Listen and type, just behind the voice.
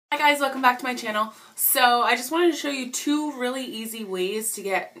Hi guys, welcome back to my channel. So I just wanted to show you two really easy ways to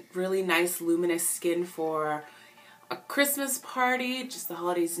get really nice luminous skin for a Christmas party, just the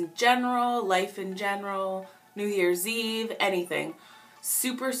holidays in general, life in general, New Year's Eve, anything.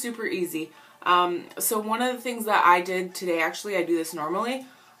 Super, super easy. So one of the things that I did today, actually I do this normally,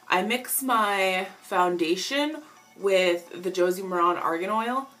 I mix my foundation with the Josie Maran Argan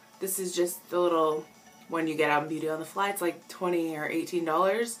Oil. This is just the little one you get out in Beauty on the Fly. It's like $20 or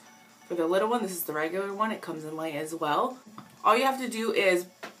 $18 for the little one. This is the regular one. It comes in light as well. All you have to do is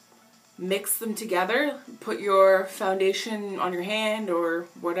mix them together. Put your foundation on your hand or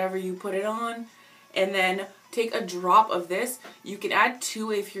whatever you put it on, and then take a drop of this. You can add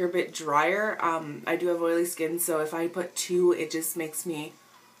two if you're a bit drier. I do have oily skin, so if I put two, it just makes me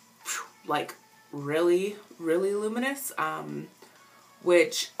like really, really luminous.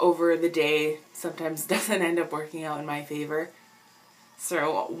 Which over the day sometimes doesn't end up working out in my favor.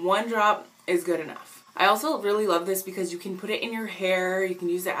 So one drop is good enough. I also really love this because you can put it in your hair, you can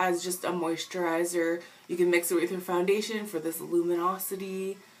use it as just a moisturizer, you can mix it with your foundation for this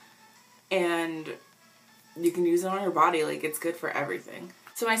luminosity, and you can use it on your body. Like, it's good for everything.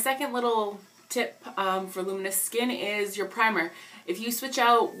 So my second little tip for luminous skin is your primer. If you switch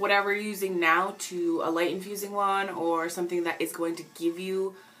out whatever you're using now to a light infusing one or something that is going to give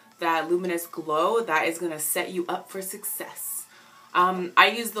you that luminous glow, that is going to set you up for success.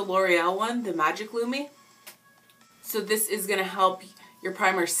 I use the L'Oreal one, the Magic Lumi. So this is going to help your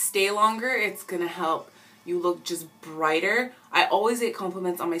primer stay longer. It's going to help you look just brighter. I always get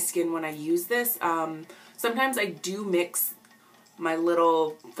compliments on my skin when I use this. Sometimes I do mix my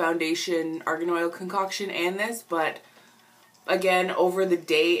little foundation argan oil concoction and this, but again, over the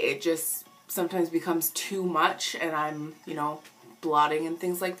day it just sometimes becomes too much and I'm, blotting and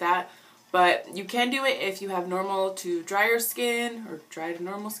things like that. But you can do it if you have normal to drier skin or dry to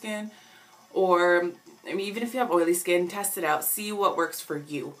normal skin, or even if you have oily skin, test it out, see what works for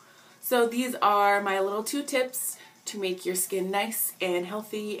you. So these are my little two tips to make your skin nice and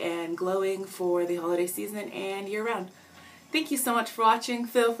healthy and glowing for the holiday season and year round. Thank you so much for watching.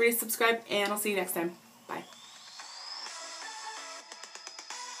 Feel free to subscribe and I'll see you next time. Bye.